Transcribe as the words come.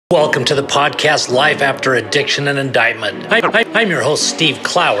Welcome to the podcast Life After Addiction and Indictment. I'm your host, Steve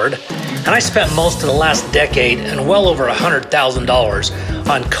Cloward, and I spent most of the last decade and well over $100,000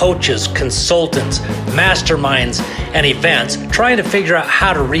 on coaches, consultants, masterminds, and events trying to figure out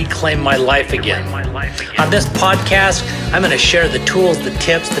how to reclaim my life again. On this podcast, I'm going to share the tools, the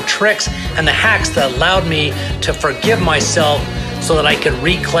tips, the tricks, and the hacks that allowed me to forgive myself so that I could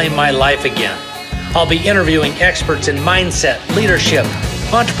reclaim my life again. I'll be interviewing experts in mindset, leadership,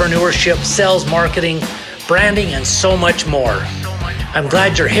 entrepreneurship, sales, marketing, branding, and so much more. I'm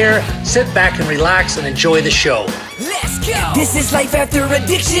glad you're here. Sit back and relax and enjoy the show. Let's go! This is Life After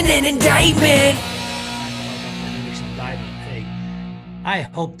Addiction and Indictment. I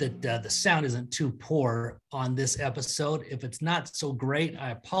hope that the sound isn't too poor on this episode. If it's not so great, I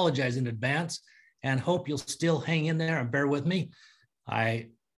apologize in advance and hope you'll still hang in there and bear with me. I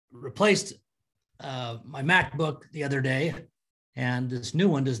replaced my MacBook the other day, and this new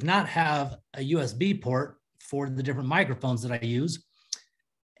one does not have a USB port for the different microphones that I use.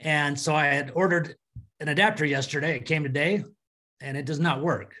 And so I had ordered an adapter yesterday. It came today, and it does not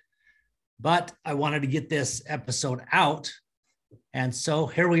work. But I wanted to get this episode out, and so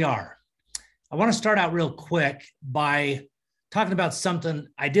here we are. I want to start out real quick by talking about something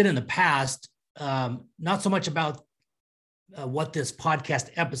I did in the past, not so much about what this podcast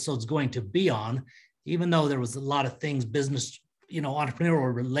episode is going to be on, even though there was a lot of things business,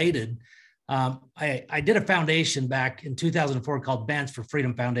 entrepreneurial related. I did a foundation back in 2004 called Bands for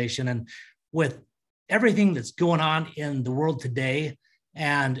Freedom Foundation. And with everything that's going on in the world today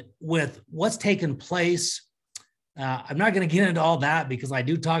and with what's taken place, I'm not going to get into all that because I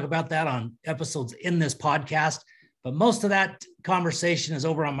do talk about that on episodes in this podcast, but most of that conversation is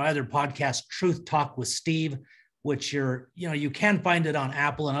over on my other podcast, Truth Talk with Steve, which you can find it on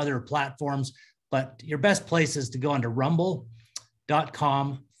Apple and other platforms, but your best place is to go onto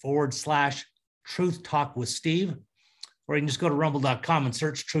rumble.com/Truth Talk with Steve, or you can just go to rumble.com and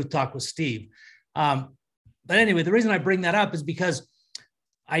search Truth Talk with Steve. But anyway, the reason I bring that up is because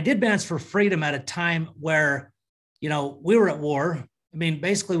I did Bands for Freedom at a time where, we were at war. I mean,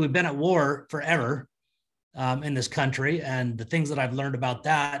 basically we've been at war forever in this country. And the things that I've learned about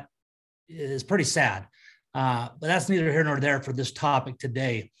that is pretty sad. But that's neither here nor there for this topic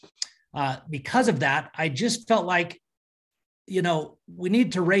today. Because of that, I just felt like, we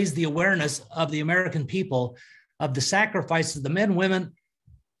need to raise the awareness of the American people of the sacrifices the men, women,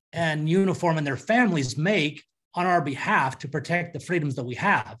 and uniform and their families make on our behalf to protect the freedoms that we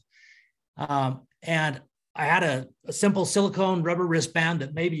have. And I had a simple silicone rubber wristband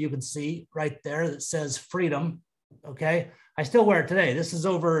that maybe you can see right there that says freedom. Okay. I still wear it today. This is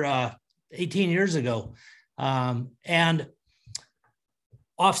over 18 years ago. And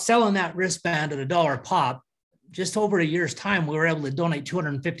off selling that wristband at $1 a pop, just over a year's time, we were able to donate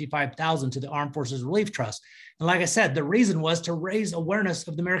 $255,000 to the Armed Forces Relief Trust. And like I said, the reason was to raise awareness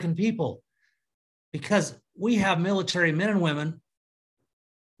of the American people, because we have military men and women,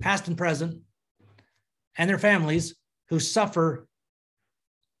 past and present, and their families who suffer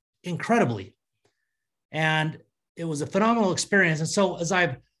incredibly. And it was a phenomenal experience. And so as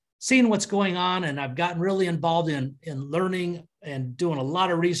I've seen what's going on, and I've gotten really involved in learning and doing a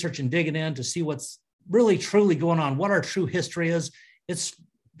lot of research and digging in to see what's really truly going on, what our true history is. It's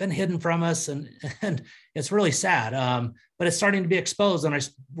been hidden from us, and it's really sad, but it's starting to be exposed, and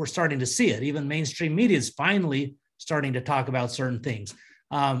we're starting to see it. Even mainstream media is finally starting to talk about certain things.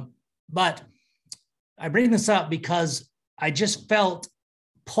 But I bring this up because I just felt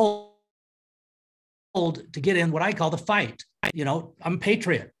pulled to get in what I call the fight. I'm a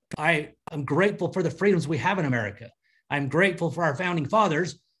patriot. I'm grateful for the freedoms we have in America. I'm grateful for our founding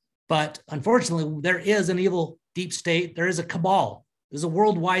fathers, but unfortunately, there is an evil deep state. There is a cabal. There's a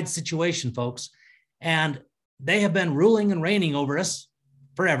worldwide situation, folks, and they have been ruling and reigning over us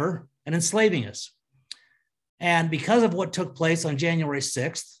forever and enslaving us. And because of what took place on January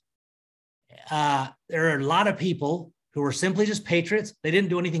 6th, there are a lot of people who were simply just patriots. They didn't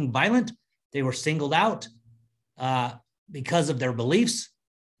do anything violent. They were singled out because of their beliefs.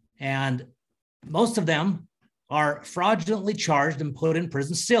 And most of them are fraudulently charged and put in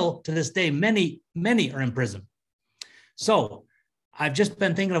prison. Still, to this day, many are in prison. So I've just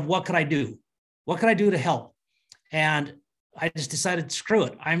been thinking of what could I do? What could I do to help? And I just decided, screw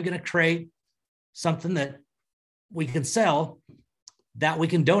it. I'm going to create something that we can sell, that we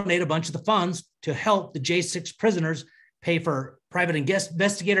can donate a bunch of the funds to help the J6 prisoners pay for private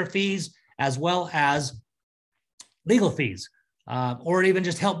investigator fees, as well as legal fees, or even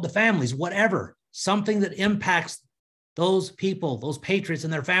just help the families, whatever, something that impacts those people, those patriots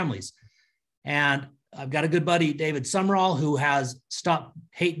and their families. And I've got a good buddy, David Summerall, who has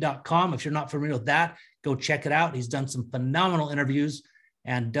stophate.com. If you're not familiar with that, go check it out. He's done some phenomenal interviews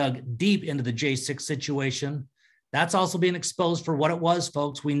and dug deep into the J6 situation. That's also being exposed for what it was,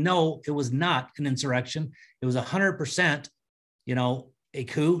 folks. We know it was not an insurrection. It was 100%, a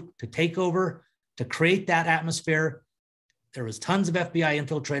coup to take over, to create that atmosphere. There was tons of FBI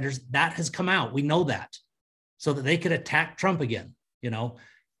infiltrators. That has come out. We know that, so that they could attack Trump again,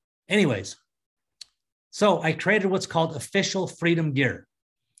 Anyways, so I created what's called Official Freedom Gear.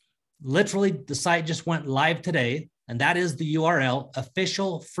 Literally, the site just went live today, and that is the URL,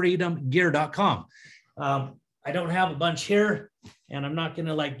 officialfreedomgear.com. I don't have a bunch here, and I'm not going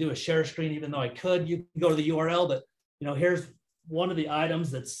to do a share screen, even though I could. You can go to the URL, but here's one of the items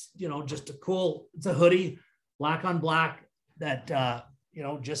that's just it's a hoodie, black on black, that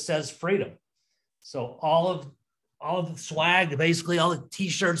just says freedom. So all of the swag, basically all the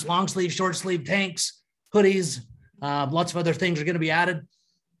t-shirts, long sleeve, short sleeve, tanks, hoodies, lots of other things are going to be added.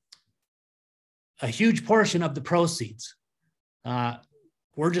 A huge portion of the proceeds,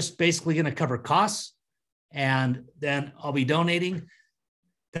 we're just basically going to cover costs, and then I'll be donating.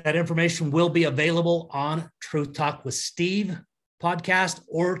 That information will be available on Truth Talk with Steve podcast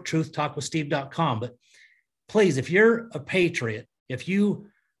or truthtalkwithsteve.com. But please, if you're a patriot, if you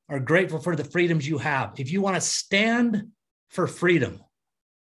are grateful for the freedoms you have, if you want to stand for freedom,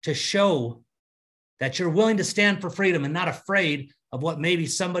 to show that you're willing to stand for freedom and not afraid of what maybe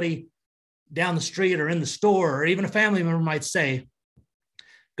somebody down the street or in the store or even a family member might say,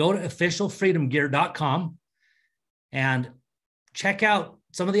 go to officialfreedomgear.com and check out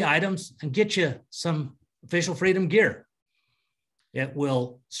some of the items and get you some official freedom gear. It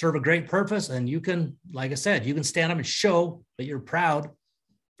will serve a great purpose. And you can, like I said, you can stand up and show that you're proud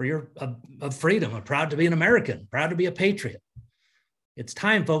for of freedom, or proud to be an American, proud to be a patriot. It's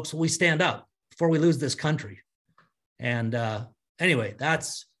time, folks, we stand up before we lose this country. And anyway,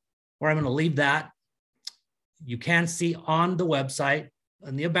 that's where I'm going to leave that. You can see on the website,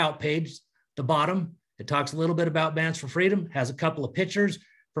 on the About page, the bottom, it talks a little bit about Bands for Freedom, has a couple of pictures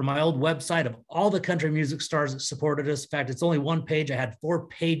from my old website of all the country music stars that supported us. In fact, it's only one page. I had 4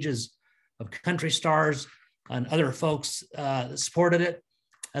 pages of country stars and other folks that supported it,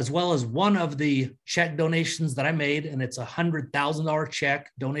 as well as one of the check donations that I made, and it's a $100,000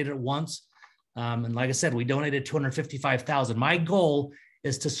 check donated once. And like I said, we donated $255,000. My goal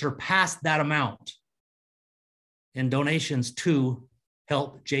is to surpass that amount in donations to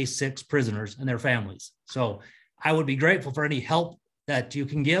help J6 prisoners and their families. So I would be grateful for any help that you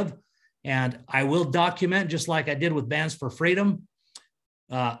can give. And I will document, just like I did with Bands for Freedom,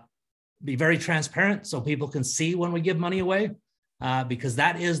 be very transparent so people can see when we give money away, because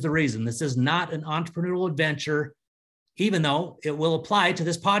that is the reason. This is not an entrepreneurial adventure, even though it will apply to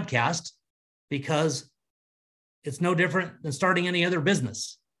this podcast, because it's no different than starting any other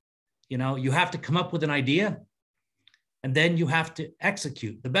business. You have to come up with an idea, and then you have to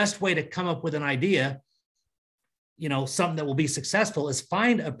execute. The best way to come up with an idea, something that will be successful, is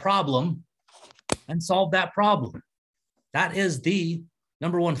find a problem and solve that problem. That is the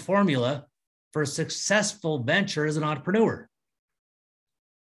number one formula for a successful venture as an entrepreneur.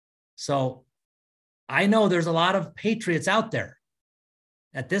 So I know there's a lot of patriots out there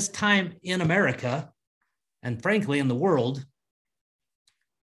at this time in America, and frankly, in the world,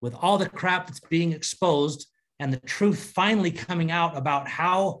 with all the crap that's being exposed and the truth finally coming out about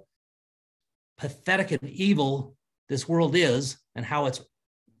how pathetic and evil this world is and how it's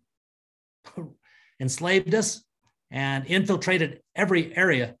enslaved us and infiltrated every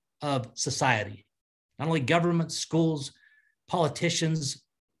area of society, not only government, schools, politicians,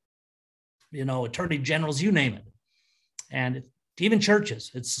 attorney generals, you name it. And even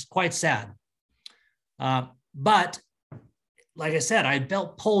churches. It's quite sad. But like I said, I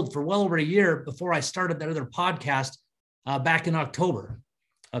felt pulled for well over a year before I started that other podcast back in October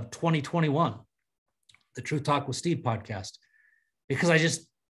of 2021, the Truth Talk with Steve podcast, because I just,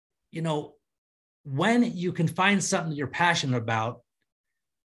 when you can find something that you're passionate about,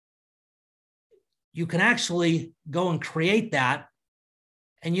 you can actually go and create that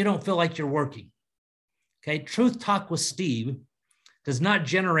and you don't feel like you're working. Okay. Truth Talk with Steve does not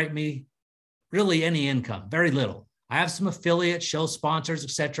generate me really any income, very little. I have some affiliate show sponsors,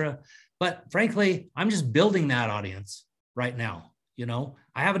 etc. But frankly, I'm just building that audience right now.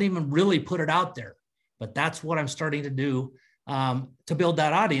 I haven't even really put it out there, but that's what I'm starting to do to build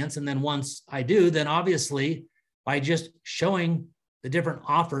that audience. And then once I do, then obviously by just showing the different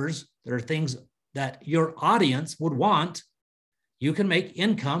offers, there are things that your audience would want, you can make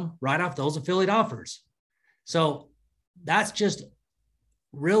income right off those affiliate offers. So that's just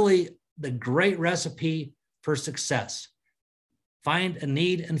really the great recipe for success. Find a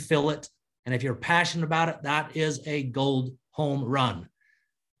need and fill it. And if you're passionate about it, that is a gold home run,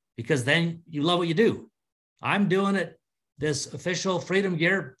 because then you love what you do. I'm doing it, this official Freedom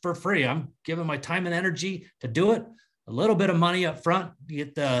Gear, for free. I'm giving my time and energy to do it. A little bit of money up front to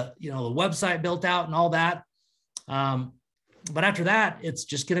get the website built out and all that. But after that, it's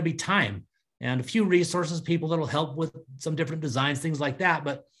just going to be time and a few resources, people that'll help with some different designs, things like that.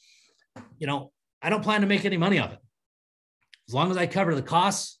 But, I don't plan to make any money off it. As long as I cover the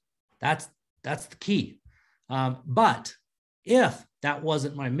costs, that's the key. But if that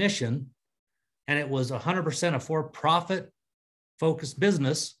wasn't my mission and it was 100% a for-profit focused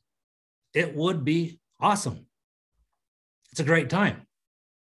business, it would be awesome. It's a great time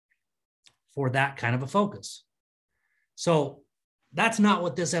for that kind of a focus. So that's not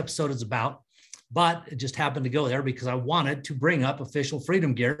what this episode is about, but it just happened to go there because I wanted to bring up official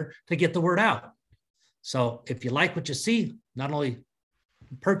Freedom Gear to get the word out. So if you like what you see, not only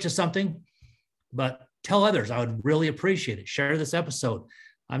purchase something, but tell others. I would really appreciate it. Share this episode.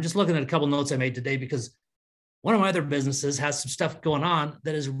 I'm just looking at a couple notes I made today because one of my other businesses has some stuff going on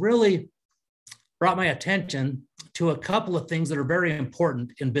that has really brought my attention to a couple of things that are very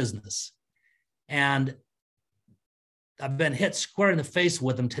important in business. And I've been hit square in the face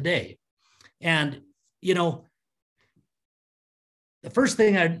with them today. And, the first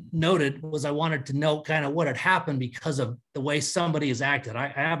thing I noted was I wanted to know kind of what had happened because of the way somebody has acted. I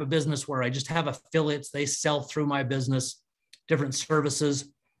have a business where I just have affiliates. They sell through my business, different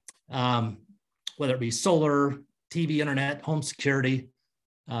services, whether it be solar, TV, internet, home security,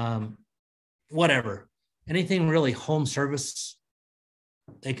 whatever, anything really home service,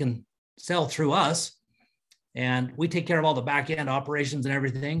 they can sell through us. And we take care of all the back end operations and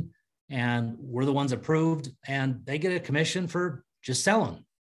everything. And we're the ones approved, and they get a commission for just selling.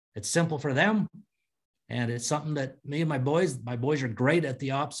 It's simple for them. And it's something that me and my boys are great at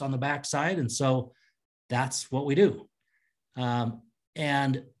the ops on the backside. And so that's what we do.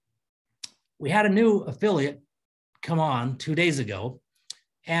 And we had a new affiliate come on 2 days ago,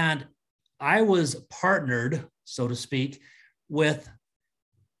 and I was partnered, so to speak, with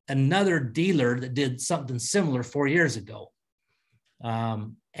another dealer that did something similar 4 years ago.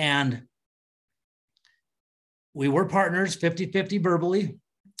 And we were partners 50-50 verbally.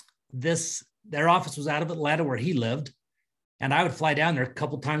 Their office was out of Atlanta where he lived. And I would fly down there a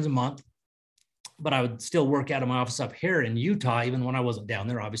couple times a month, but I would still work out of my office up here in Utah, even when I wasn't down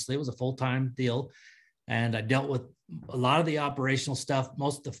there. Obviously, it was a full-time deal. And I dealt with a lot of the operational stuff,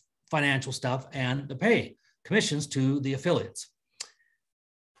 most of the financial stuff, and the pay commissions to the affiliates.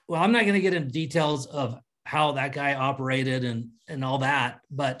 Well, I'm not going to get into details of how that guy operated and all that,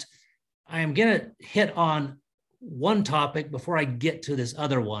 but I am going to hit on one topic before I get to this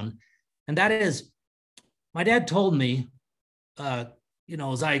other one. And that is, my dad told me,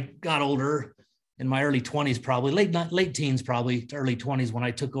 as I got older in my early 20s, probably late teens, probably to early 20s, when I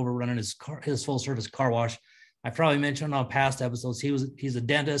took over running his full service car wash. I probably mentioned on past episodes, he's a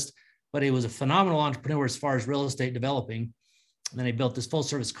dentist, but he was a phenomenal entrepreneur as far as real estate developing. And then he built this full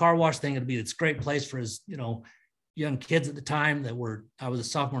service car wash thing. It'd be this great place for his, young kids at the time I was a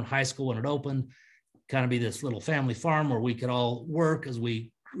sophomore in high school when it opened, kind of be this little family farm where we could all work as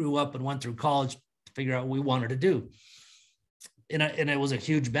we grew up and went through college to figure out what we wanted to do. And it was a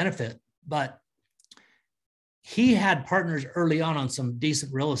huge benefit, but he had partners early on some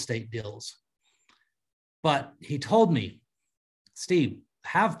decent real estate deals. But he told me, Steve,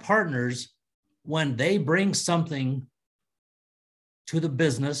 have partners when they bring something to the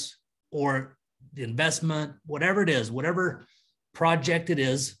business or the investment, whatever it is, whatever project it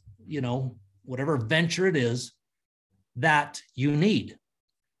is, whatever venture it is that you need.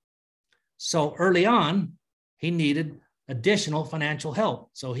 So early on, he needed additional financial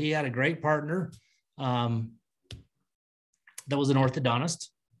help. So he had a great partner that was an orthodontist,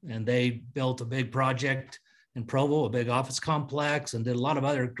 and they built a big project in Provo, a big office complex, and did a lot of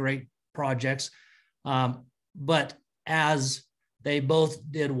other great projects. But as they both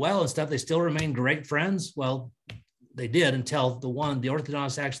did well and stuff, they still remained great friends. Well, they did until the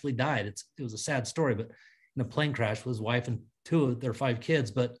orthodontist actually died. It was a sad story, but in a plane crash with his wife and 2 of their 5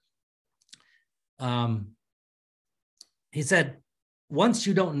 kids. But he said, once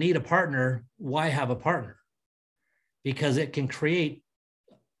you don't need a partner, why have a partner? Because it can create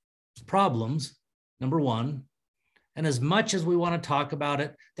problems, number one. And as much as we want to talk about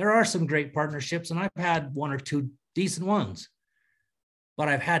it, there are some great partnerships, and I've had 1 or 2 decent ones, but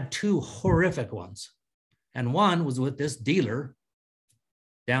I've had 2 horrific ones. And one was with this dealer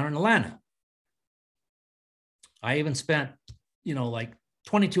down in Atlanta. I even spent, like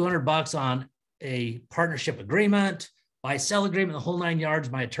 $2,200 on a partnership agreement, buy-sell agreement, the whole 9 yards,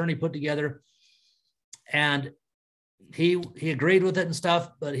 my attorney put together. And he agreed with it and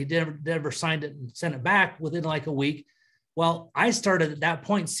stuff, but he never signed it and sent it back within like a week. Well, I started at that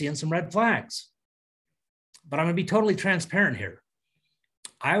point seeing some red flags. But I'm going to be totally transparent here.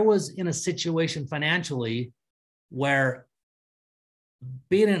 I was in a situation financially where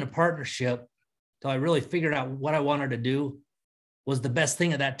being in a partnership till I really figured out what I wanted to do was the best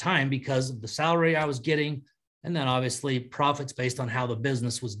thing at that time because of the salary I was getting, and then obviously profits based on how the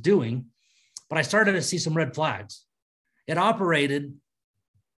business was doing. But I started to see some red flags. It operated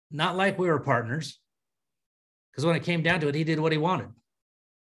not like we were partners, because when it came down to it, he did what he wanted.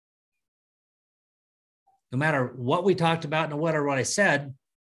 No matter what we talked about and what I said,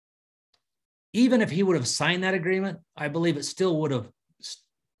 even if he would have signed that agreement, I believe it still would have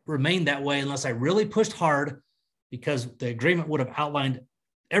remained that way unless I really pushed hard, because the agreement would have outlined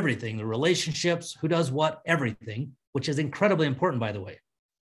everything, the relationships, who does what, everything, which is incredibly important, by the way.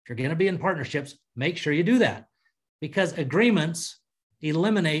 If you're going to be in partnerships, make sure you do that, because agreements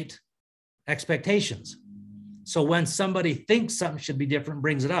eliminate expectations. So when somebody thinks something should be different,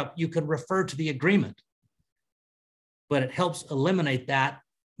 brings it up, you can refer to the agreement, but it helps eliminate that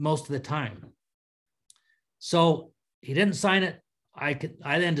most of the time. So he didn't sign it. I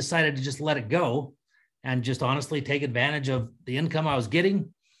then decided to just let it go and just honestly take advantage of the income I was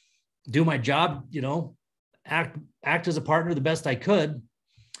getting, do my job, act as a partner the best I could.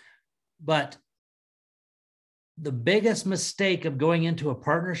 But the biggest mistake of going into a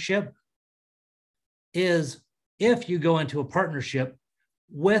partnership is if you go into a partnership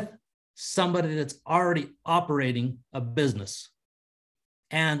with somebody that's already operating a business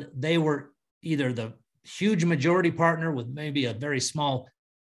and they were either the huge majority partner with maybe a very small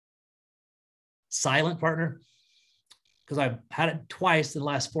silent partner, because I've had it twice in the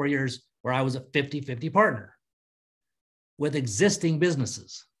last 4 years where I was a 50-50 partner with existing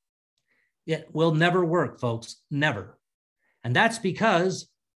businesses. It will never work, folks, never. And that's because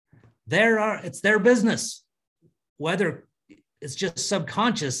it's their business, whether it's just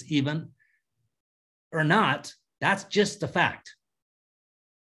subconscious even or not, that's just a fact.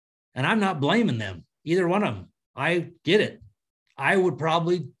 And I'm not blaming them, either one of them. I get it. I would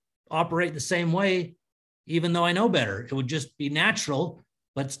probably operate the same way, even though I know better. It would just be natural,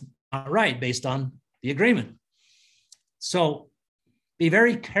 but it's not right based on the agreement. So be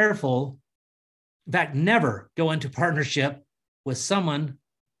very careful. In fact, never go into partnership with someone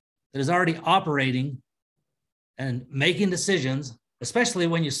that is already operating and making decisions, especially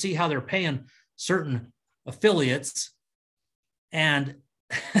when you see how they're paying certain affiliates and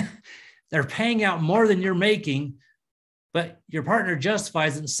they're paying out more than you're making, but your partner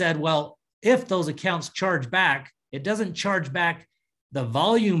justifies it and said, well, if those accounts charge back, it doesn't charge back the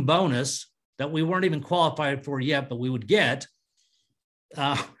volume bonus that we weren't even qualified for yet, but we would get.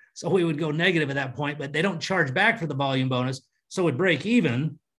 So we would go negative at that point, but they don't charge back for the volume bonus. So it would break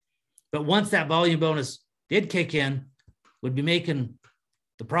even. But once that volume bonus did kick in, we'd be making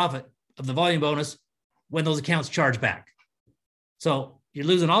the profit of the volume bonus when those accounts charge back. So you're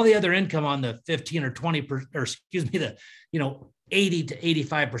losing all the other income on the 15 or 20, or excuse me, the 80 to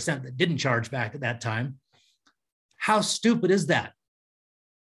 85% that didn't charge back at that time. How stupid is that?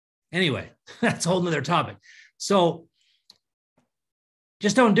 Anyway, that's a whole nother topic. So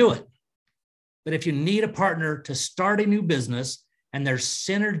just don't do it. But if you need a partner to start a new business and there's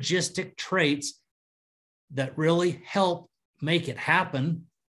synergistic traits that really help make it happen,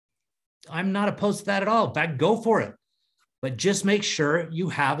 I'm not opposed to that at all. In fact, go for it. But just make sure you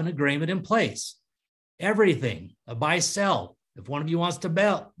have an agreement in place. Everything, a buy-sell. If one of you wants to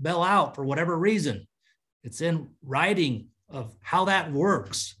bail out for whatever reason, it's in writing of how that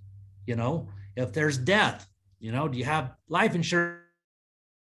works. If there's death, do you have life insurance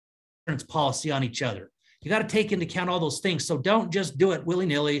policy on each other? You got to take into account all those things. So don't just do it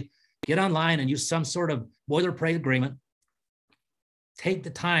willy-nilly, get online and use some sort of boilerplate agreement. Take the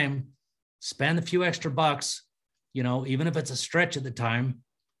time, spend a few extra bucks, even if it's a stretch at the time,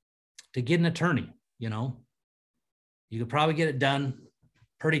 to get an attorney. You could probably get it done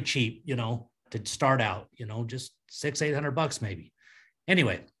pretty cheap, to start out, just $600-800 maybe.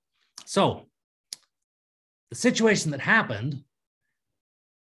 Anyway, so the situation that happened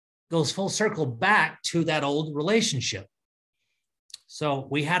goes full circle back to that old relationship. So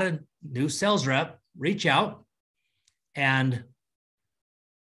we had a new sales rep reach out and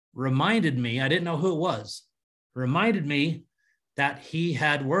reminded me, I didn't know who it was, reminded me that he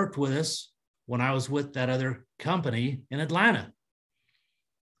had worked with us when I was with that other company in Atlanta.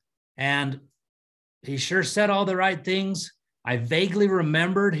 And he sure said all the right things. I vaguely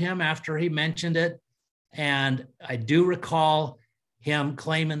remembered him after he mentioned it. And I do recall him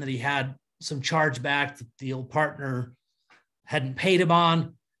claiming that he had some chargeback that the old partner hadn't paid him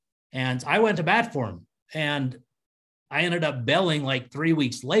on. And I went to bat for him. And I ended up billing like 3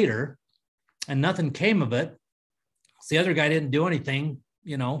 weeks later and nothing came of it. So the other guy didn't do anything,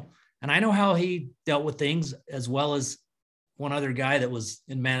 you know, and I know how he dealt with things, as well as one other guy that was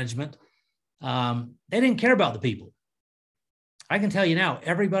in management. They didn't care about the people. I can tell you now,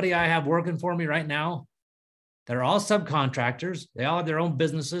 everybody I have working for me right now, they're all subcontractors. They all have their own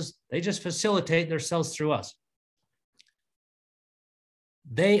businesses. They just facilitate their sales through us.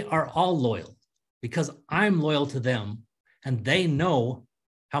 They are all loyal because I'm loyal to them, and they know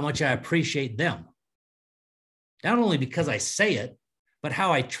how much I appreciate them. Not only because I say it, but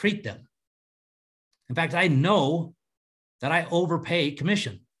how I treat them. In fact, I know that I overpay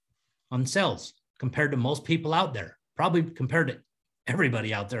commission on sales compared to most people out there, probably compared to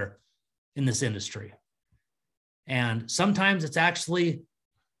everybody out there in this industry. And sometimes it's actually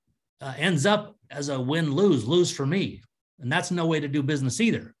ends up as a win-lose for me. And that's no way to do business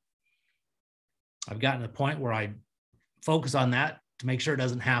either. I've gotten to the point where I focus on that to make sure it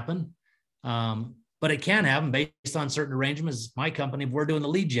doesn't happen. But it can happen based on certain arrangements. My company, we're doing the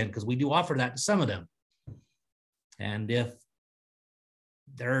lead gen because we do offer that to some of them. And if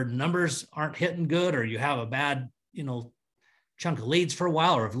their numbers aren't hitting good, or you have a bad, you know, chunk of leads for a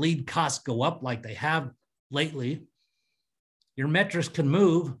while, or if lead costs go up like they have lately, your metrics can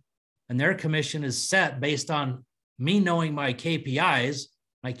move, and their commission is set based on me knowing my KPIs,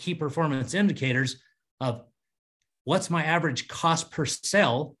 my key performance indicators of what's my average cost per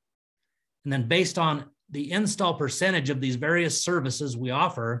sale. And then based on the install percentage of these various services we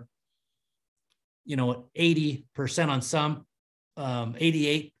offer, you know, 80% on some,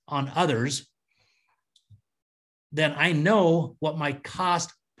 88 on others, then I know what my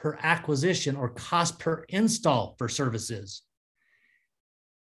cost per acquisition or cost per install for service is.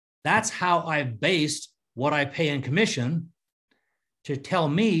 That's how I've based what I pay in commission to tell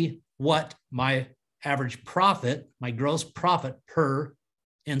me what my average profit, my gross profit per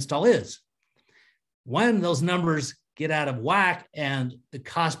install is. When those numbers get out of whack and the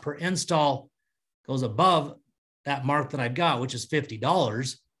cost per install goes above that mark that I've got, which is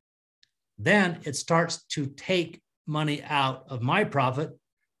 $50, then it starts to take money out of my profit,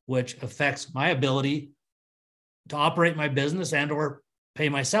 which affects my ability to operate my business and or pay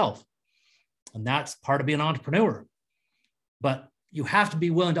myself. And that's part of being an entrepreneur. But you have to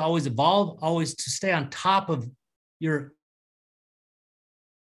be willing to always evolve, always to stay on top of your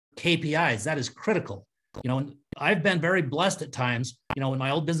KPIs. That is critical. You know, I've been very blessed at times. You know, in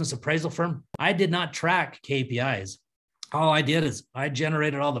my old business appraisal firm, I did not track KPIs. All I did is I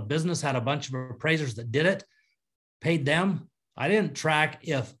generated all the business, had a bunch of appraisers that did it, paid them. I didn't track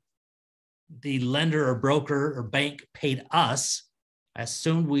if the lender or broker or bank paid us. I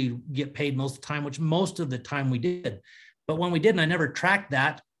assumed we get paid most of the time, which most of the time we did. But when we didn't, I never tracked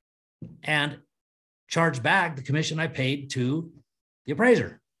that and charged back the commission I paid to the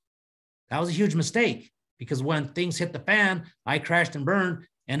appraiser. That was a huge mistake, because when things hit the fan, I crashed and burned,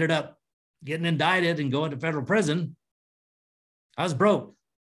 ended up getting indicted and going to federal prison. I was broke.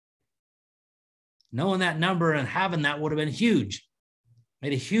 Knowing that number and having that would have been huge,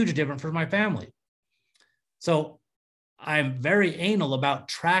 made a huge difference for my family. So I'm very anal about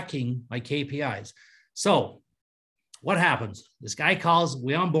tracking my KPIs. So what happens? This guy calls,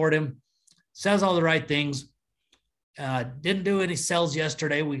 we onboard him, says all the right things. Didn't do any sales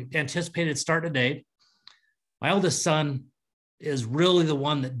yesterday. We anticipated start today. My oldest son is really the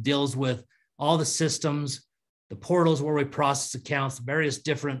one that deals with all the systems, the portals where we process accounts, various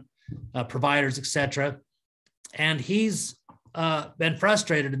different providers, et cetera. And he's been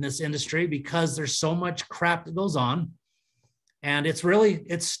frustrated in this industry because there's so much crap that goes on. And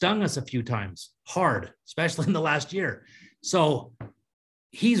it's stung us a few times hard, especially in the last year. So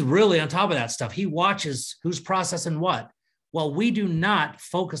he's really on top of that stuff. He watches who's processing what. Well, we do not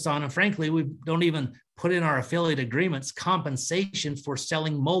focus on, and frankly, we don't even put in our affiliate agreements compensation for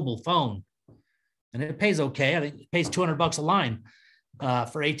selling mobile phone. And it pays okay. I think it pays $200 a line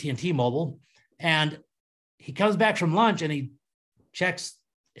for AT&T mobile. And he comes back from lunch and he checks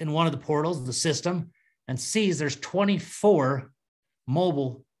in one of the portals, the system, and sees there's 24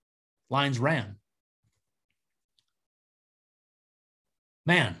 mobile lines ran.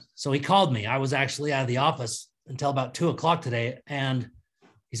 Man, so he called me. I was actually out of the office until about 2:00 today. And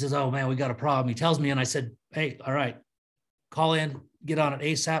he says, oh man, we got a problem. He tells me, and I said, hey, all right, call in, get on it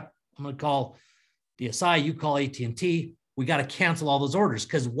ASAP. I'm going to call DSI, you call AT&T. We got to cancel all those orders,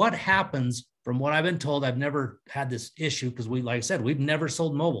 because what happens from what I've been told, I've never had this issue because like I said, we've never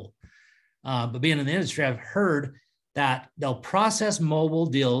sold mobile. But being in the industry, I've heard that they'll process mobile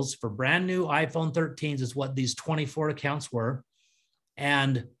deals for brand new iPhone 13s is what these 24 accounts were.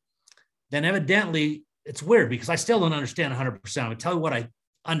 And then evidently it's weird because I still don't understand 100%. I would tell you what I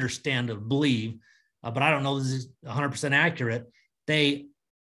understand or believe, but I don't know this is 100% accurate. They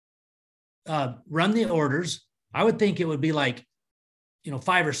run the orders. I would think it would be like,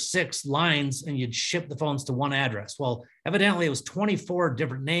 5 or 6 lines and you'd ship the phones to one address. Well, evidently it was 24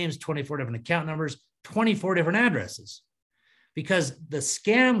 different names, 24 different account numbers, 24 different addresses, because the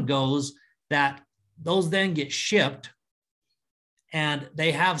scam goes that those then get shipped and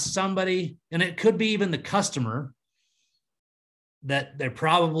they have somebody, and it could be even the customer, that they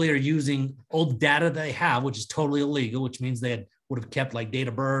probably are using old data they have, which is totally illegal, which means they would have kept like date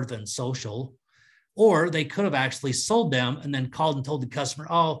of birth and social, or they could have actually sold them and then called and told the customer,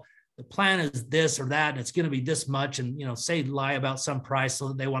 oh, the plan is this or that, and it's going to be this much, and lie about some price so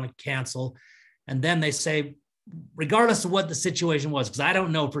that they want to cancel. And then they say, regardless of what the situation was, because I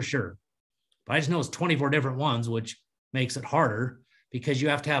don't know for sure, but I just know it's 24 different ones, which makes it harder because you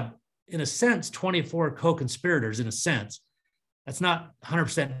have to have, in a sense, 24 co-conspirators in a sense. That's not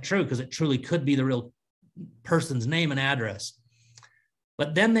 100% true because it truly could be the real person's name and address.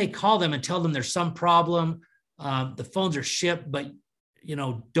 But then they call them and tell them there's some problem. The phones are shipped, but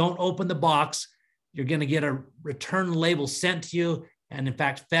don't open the box. You're going to get a return label sent to you. And in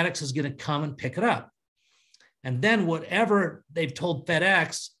fact, FedEx is going to come and pick it up. And then whatever they've told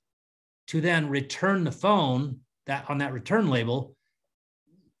FedEx to then return the phone that on that return label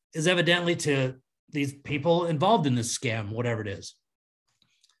is evidently to these people involved in this scam, whatever it is.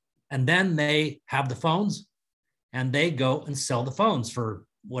 And then they have the phones and they go and sell the phones for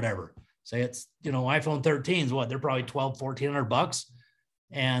whatever. Say it's, iPhone 13s, what, they're probably $1,200, $1,400.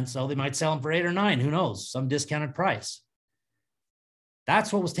 And so they might sell them for $8 or $9, who knows, some discounted price.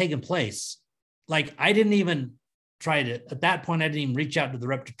 That's what was taking place. Like, I didn't even try to, at that point, I didn't even reach out to the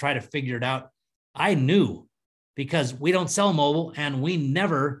rep to try to figure it out. I knew because we don't sell mobile and we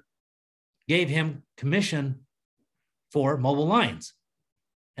never gave him commission for mobile lines.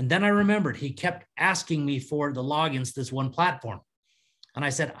 And then I remembered he kept asking me for the logins to this one platform. And I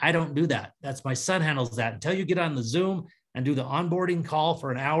said, I don't do that. That's my son handles that. Until you get on the Zoom and do the onboarding call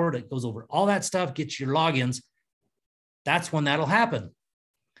for an hour that goes over all that stuff, gets your logins, that's when that'll happen.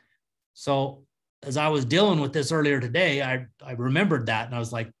 So as I was dealing with this earlier today, I remembered that. And I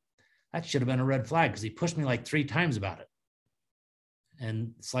was like, that should have been a red flag because he pushed me like 3 times about it.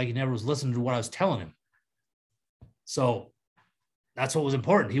 And it's like he never was listening to what I was telling him. So that's what was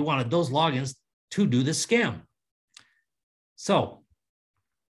important. He wanted those logins to do this scam. So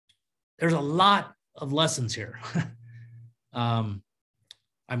there's a lot of lessons here. I'm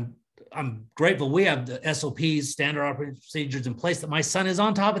grateful we have the SOPs, standard operating procedures in place that my son is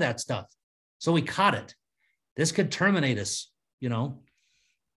on top of that stuff. So we caught it. This could terminate us,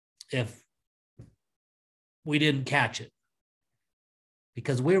 if we didn't catch it.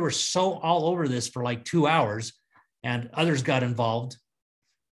 Because we were so all over this for like 2 hours and others got involved.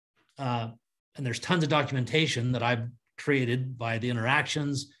 And there's tons of documentation that I've created by the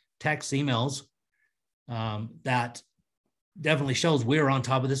interactions, texts, emails, that definitely shows we were on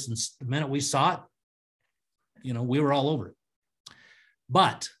top of this. And the minute we saw it, we were all over it.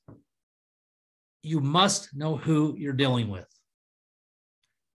 But you must know who you're dealing with.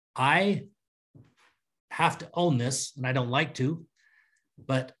 I have to own this, and I don't like to,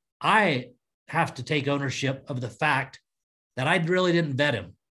 but I have to take ownership of the fact that I really didn't vet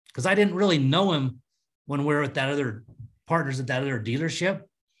him because I didn't really know him when we were at that other partners at that other dealership.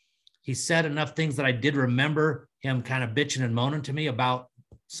 He said enough things that I did remember him kind of bitching and moaning to me about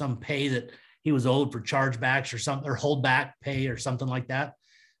some pay that he was owed for chargebacks or something, or holdback pay or something like that.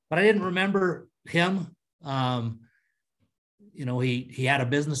 But I didn't remember him. He had a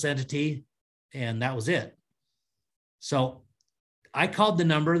business entity and that was it. So I called the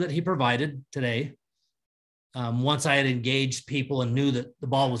number that he provided today. Once I had engaged people and knew that the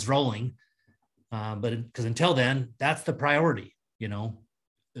ball was rolling, but because until then, that's the priority.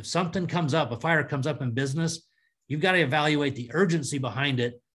 If something comes up, a fire comes up in business, you've got to evaluate the urgency behind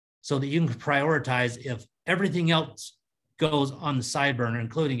it so that you can prioritize if everything else goes on the side burner,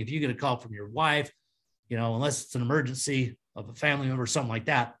 including if you get a call from your wife, unless it's an emergency of a family member or something like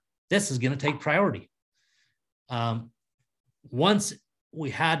that, this is going to take priority. Once we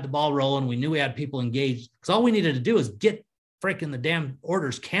had the ball rolling, we knew we had people engaged because all we needed to do is get freaking the damn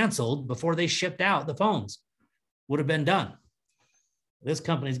orders canceled before they shipped out the phones. Would have been done. This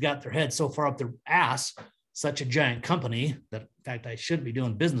company's got their head so far up their ass such a giant company that, in fact, I shouldn't be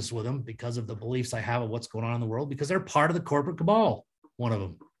doing business with them because of the beliefs I have of what's going on in the world, because they're part of the corporate cabal, one of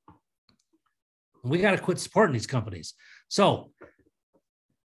them. And we got to quit supporting these companies. So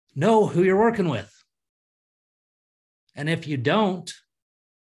know who you're working with. And if you don't,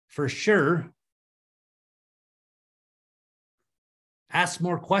 for sure, ask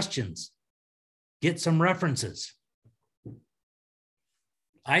more questions, get some references.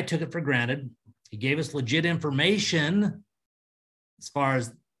 I took it for granted. He gave us legit information as far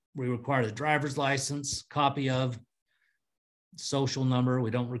as we require the driver's license, copy of, social number.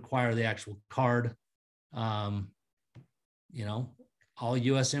 We don't require the actual card. You know, all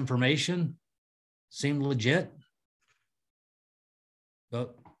U.S. information seemed legit,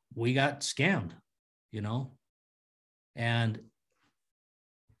 but we got scammed, you know. And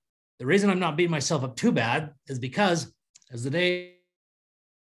the reason I'm not beating myself up too bad is because as the day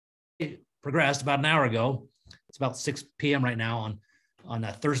progressed, about an hour ago, it's about 6 p.m. right now on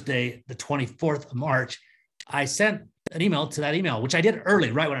Thursday, the 24th of March, I sent an email to that email, which I did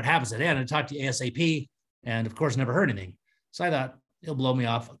early, right when it happened. I said, hey, I'm going to talk to you ASAP. And of course, never heard anything. So I thought, he'll blow me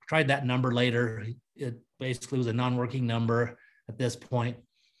off. I tried that number later. It basically was a non-working number at this point.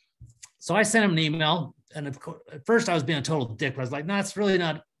 So I sent him an email. And of course, at first I was being a total dick, but I was like, no, that's really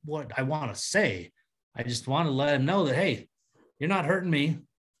not what I want to say. I just want to let him know that, hey, you're not hurting me.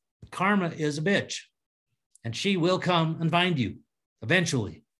 Karma is a bitch, and she will come and find you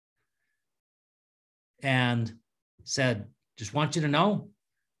eventually. And said, just want you to know,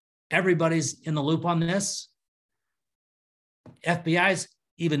 everybody's in the loop on this. FBI's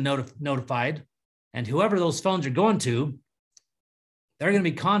even notified, and whoever those phones are going to, they're going to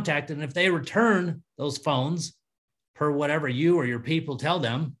be contacted. And if they return those phones per whatever you or your people tell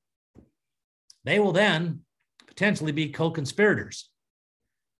them, they will then potentially be co-conspirators.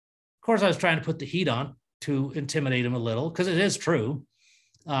 Of course, I was trying to put the heat on to intimidate him a little, because it is true.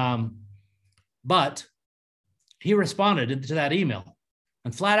 But he responded to that email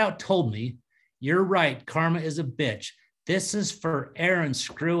and flat out told me, you're right, karma is a bitch. This is for Aaron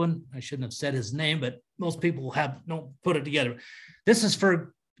screwing. I shouldn't have said his name, but most people don't put it together. This is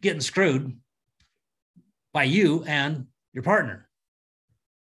for getting screwed by you and your partner.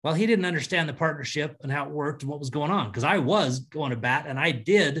 Well, he didn't understand the partnership and how it worked and what was going on, because I was going to bat, and I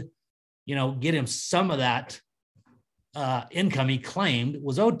did, you know, get him some of that income he claimed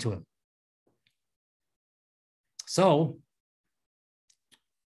was owed to him. So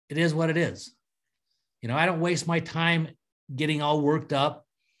it is what it is. You know, I don't waste my time getting all worked up,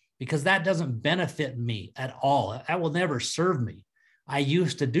 because that doesn't benefit me at all. That will never serve me. I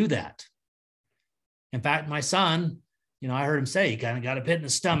used to do that. In fact, my son, you know, I heard him say he kind of got a pit in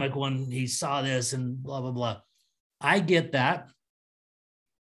his stomach when he saw this and blah, blah, blah. I get that,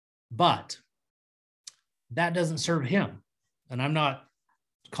 but that doesn't serve him. And I'm not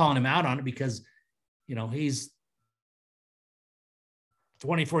calling him out on it, because, you know, he's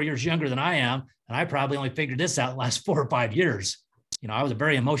 24 years younger than I am. And I probably only figured this out in the last 4 or 5 years. You know, I was a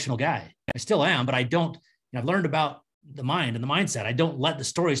very emotional guy. I still am, but I don't, you know, I've learned about the mind and the mindset. I don't let the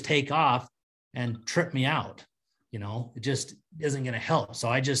stories take off and trip me out. You know, it just isn't going to help. So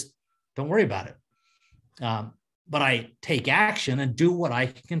I just don't worry about it. But I take action and do what I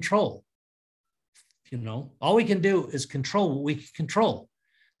can control. You know, all we can do is control what we can control.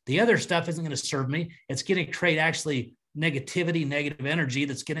 The other stuff isn't going to serve me. It's going to create actually negativity, negative energy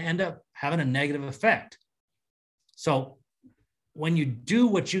that's going to end up having a negative effect. So when you do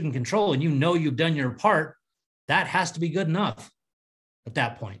what you can control and you know you've done your part, that has to be good enough at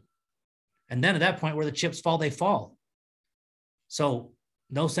that point. And then at that point where the chips fall, they fall. So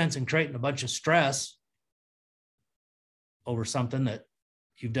no sense in creating a bunch of stress over something that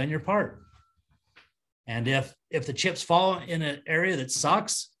you've done your part. And if the chips fall in an area that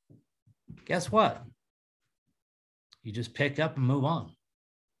sucks, guess what? You just pick up and move on.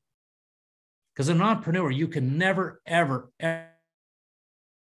 Because as an entrepreneur, you can never, ever,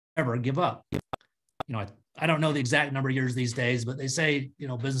 ever give up. You know, I don't know the exact number of years these days, but they say, you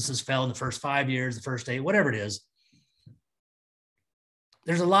know, businesses fell in the first 5 years, the first 8, whatever it is.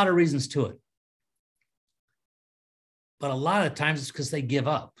 There's a lot of reasons to it. But a lot of times it's because they give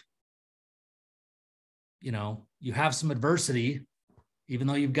up. You know, you have some adversity, even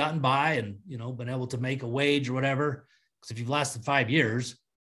though you've gotten by and, you know, been able to make a wage or whatever. Because if you've lasted 5 years,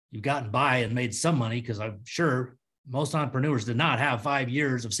 you've gotten by and made some money, because I'm sure most entrepreneurs did not have 5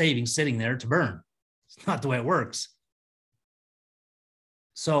 years of savings sitting there to burn. It's not the way it works.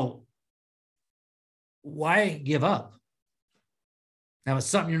 So why give up? Now, it's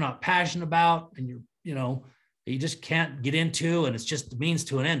something you're not passionate about and you just can't get into, and it's just the means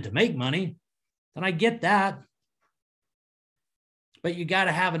to an end to make money. then I get that. But you got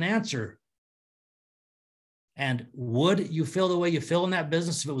to have an answer. And would you feel the way you feel in that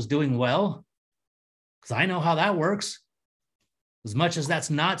business if it was doing well? Because I know how that works. As much as that's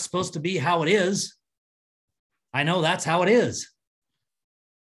not supposed to be how it is, I know that's how it is.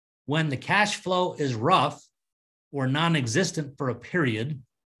 When the cash flow is rough or non-existent for a period,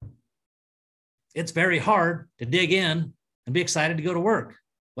 it's very hard to dig in and be excited to go to work,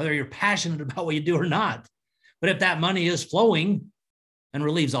 whether you're passionate about what you do or not. But if that money is flowing and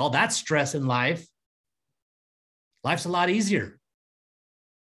relieves all that stress in life, life's a lot easier.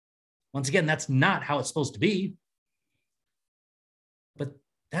 Once again, that's not how it's supposed to be. But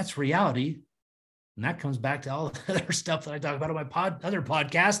that's reality. And that comes back to all the other stuff that I talk about on my other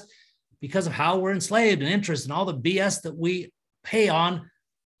podcast, because of how we're enslaved and interest and all the BS that we pay on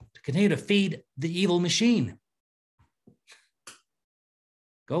to continue to feed the evil machine.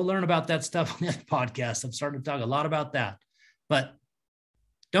 Go learn about that stuff on the other podcast. I'm starting to talk a lot about that. But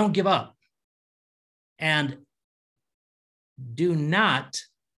don't give up. And do not,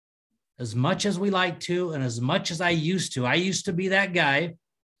 as much as we like to, and as much as I used to be that guy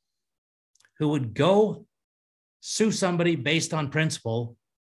who would go sue somebody based on principle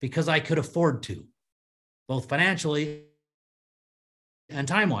because I could afford to, both financially and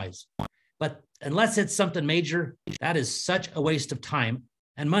time-wise. But unless it's something major, that is such a waste of time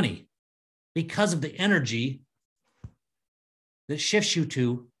and money because of the energy that shifts you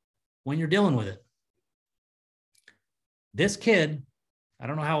to when you're dealing with it. This kid, I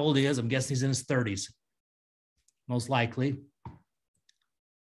don't know how old he is. I'm guessing he's in his 30s, most likely.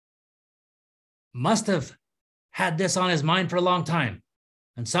 Must have had this on his mind for a long time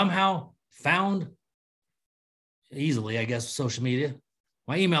and somehow found easily, I guess, social media,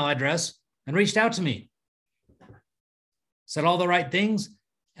 my email address, and reached out to me. Said all the right things,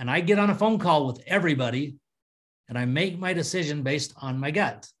 and I get on a phone call with everybody, and I make my decision based on my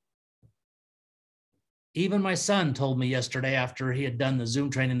gut. Even my son told me yesterday after he had done the Zoom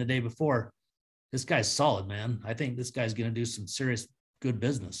training the day before, this guy's solid, man. I think this guy's going to do some serious good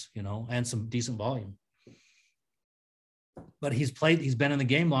business, and some decent volume. But he's been in the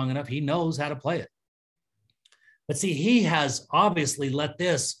game long enough. He knows how to play it. But see, he has obviously let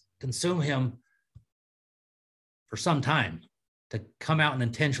this consume him for some time to come out and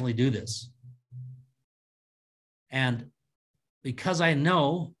intentionally do this. And because I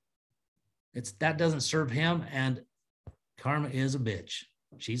know that doesn't serve him, and karma is a bitch.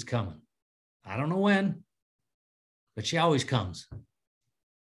 She's coming. I don't know when, but she always comes.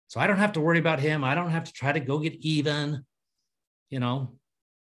 So I don't have to worry about him. I don't have to try to go get even. He'll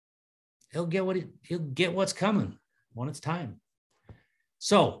get what's coming when it's time.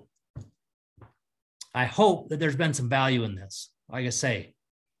 So I hope that there's been some value in this. Like I say,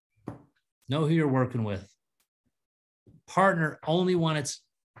 know who you're working with. Partner only when it's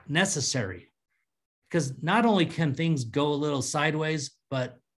necessary, because not only can things go a little sideways,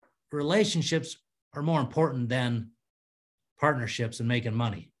 but relationships are more important than partnerships and making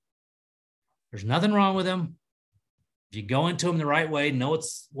money. There's nothing wrong with them. If you go into them the right way, know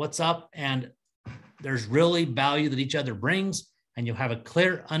what's up, and there's really value that each other brings, and you'll have a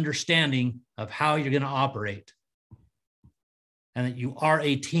clear understanding of how you're going to operate, and that you are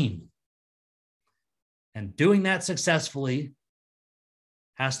a team. And doing that successfully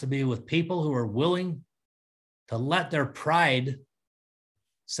has to be with people who are willing to let their pride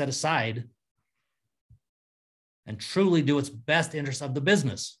set aside and truly do what's best interest of the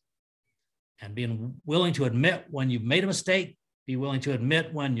business. And being willing to admit when you've made a mistake, be willing to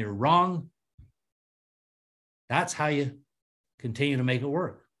admit when you're wrong. That's how you continue to make it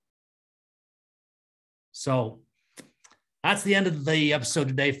work. So that's the end of the episode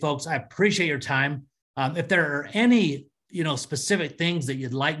today, folks. I appreciate your time. If there are any specific things that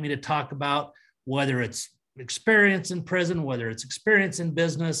you'd like me to talk about, whether it's experience in prison, whether it's experience in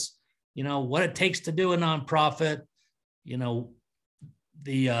business, what it takes to do a nonprofit,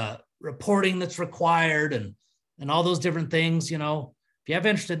 the reporting that's required and all those different things, if you have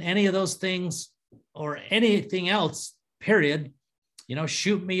interest in any of those things or anything else, period,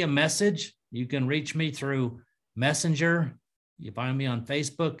 shoot me a message. You can reach me through Messenger. You find me on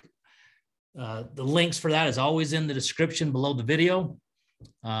Facebook. The links for that is always in the description below the video.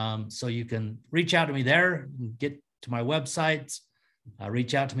 So you can reach out to me there, get to my websites,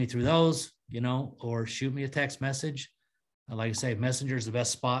 reach out to me through those, or shoot me a text message. Like I say, Messenger is the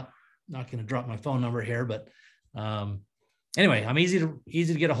best spot. I'm not going to drop my phone number here, but anyway, I'm easy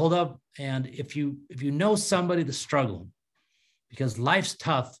to get a hold of. And if you know somebody that's struggling, because life's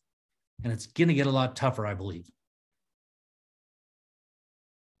tough and it's going to get a lot tougher, I believe.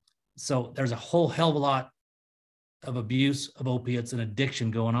 So there's a whole hell of a lot of abuse of opiates and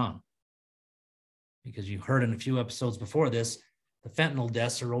addiction going on. Because you heard in a few episodes before this, the fentanyl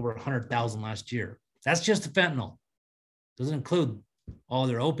deaths are over 100,000 last year. That's just the fentanyl. Doesn't include all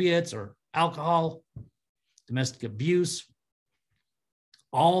their opiates or alcohol, domestic abuse,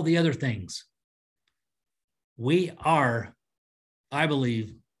 all the other things. We are, I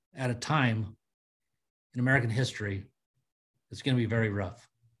believe, at a time in American history that's going to be very rough.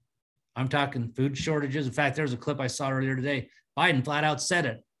 I'm talking food shortages. In fact, there's a clip I saw earlier today. Biden flat out said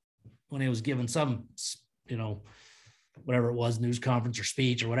it when he was given some, whatever it was, news conference or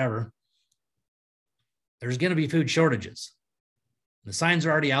speech or whatever. There's going to be food shortages. The signs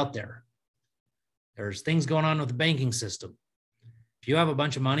are already out there. There's things going on with the banking system. If you have a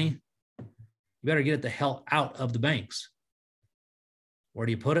bunch of money, you better get it the hell out of the banks. Where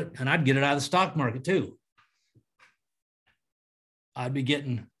do you put it? And I'd get it out of the stock market too. I'd be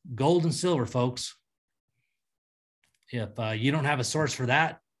getting gold and silver, folks. If you don't have a source for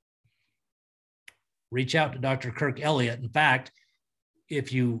that, reach out to Dr. Kirk Elliott. In fact,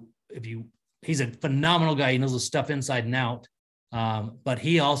 he's a phenomenal guy. He knows the stuff inside and out. But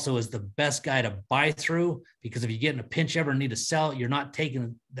he also is the best guy to buy through, because if you get in a pinch ever and need to sell, you're not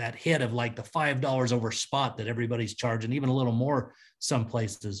taking that hit of like the $5 over spot that everybody's charging, even a little more some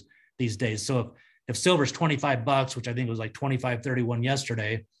places these days. So if silver's $25, which I think was like 25.31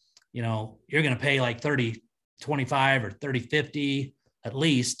 yesterday, you're going to pay like 30.25 or 30.50 at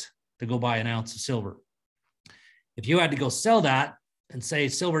least to go buy an ounce of silver. If you had to go sell that and say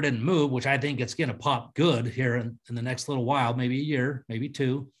silver didn't move, which I think it's going to pop good here in the next little while, maybe a year, maybe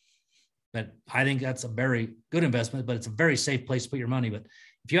two, but I think that's a very good investment, but it's a very safe place to put your money. But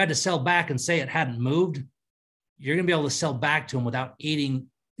if you had to sell back and say it hadn't moved, you're going to be able to sell back to him without eating,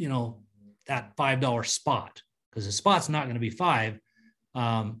 that $5 spot, because the spot's not going to be $5.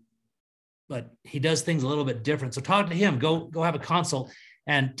 But he does things a little bit different. So talk to him, go have a consult.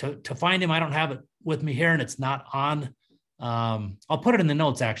 And to find him, I don't have it with me here and it's not on. I'll put it in the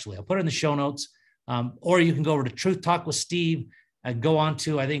notes, actually. I'll put it in the show notes. Or you can go over to Truth Talk with Steve and go on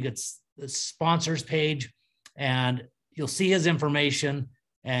to, I think it's the sponsors page, and you'll see his information,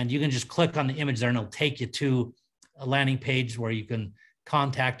 and you can just click on the image there and it'll take you to a landing page where you can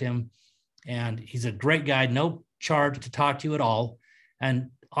contact him. And he's a great guy, no charge to talk to you at all.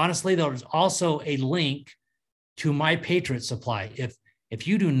 And honestly, there's also a link to my Patriot Supply. If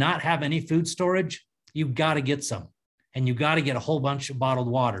you do not have any food storage, you've got to get some. And you got to get a whole bunch of bottled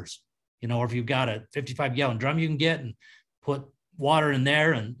waters, or if you've got a 55-gallon drum you can get and put water in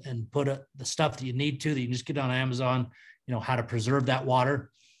there and put the stuff that you need to, that you can just get on Amazon, how to preserve that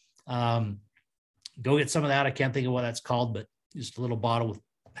water. Go get some of that. I can't think of what that's called, but just a little bottle with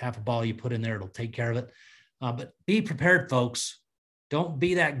half a bottle you put in there, it'll take care of it. But be prepared, folks. Don't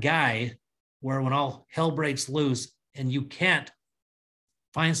be that guy where when all hell breaks loose and you can't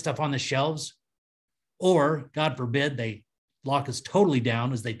find stuff on the shelves, or God forbid, they lock us totally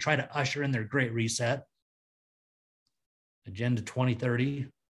down as they try to usher in their great reset, Agenda 2030.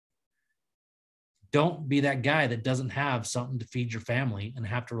 Don't be that guy that doesn't have something to feed your family and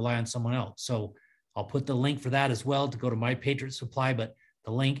have to rely on someone else. So I'll put the link for that as well to go to My Patriot Supply, but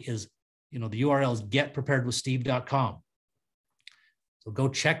the link is, the URL is getpreparedwithsteve.com. So go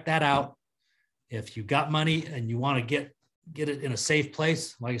check that out. If you've got money and you want to get it in a safe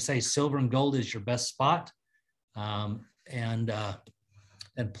place, like I say, silver and gold is your best spot. And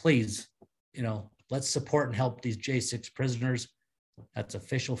please, let's support and help these J6 prisoners. That's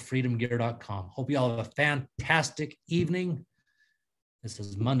officialfreedomgear.com. Hope you all have a fantastic evening. This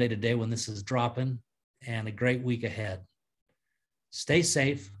is Monday today when this is dropping, and a great week ahead. Stay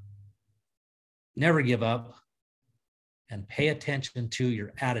safe, never give up, and pay attention to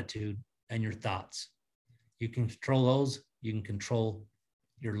your attitude and your thoughts. You can control those. You can control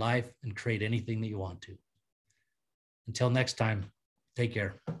your life and create anything that you want to. Until next time, take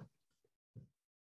care.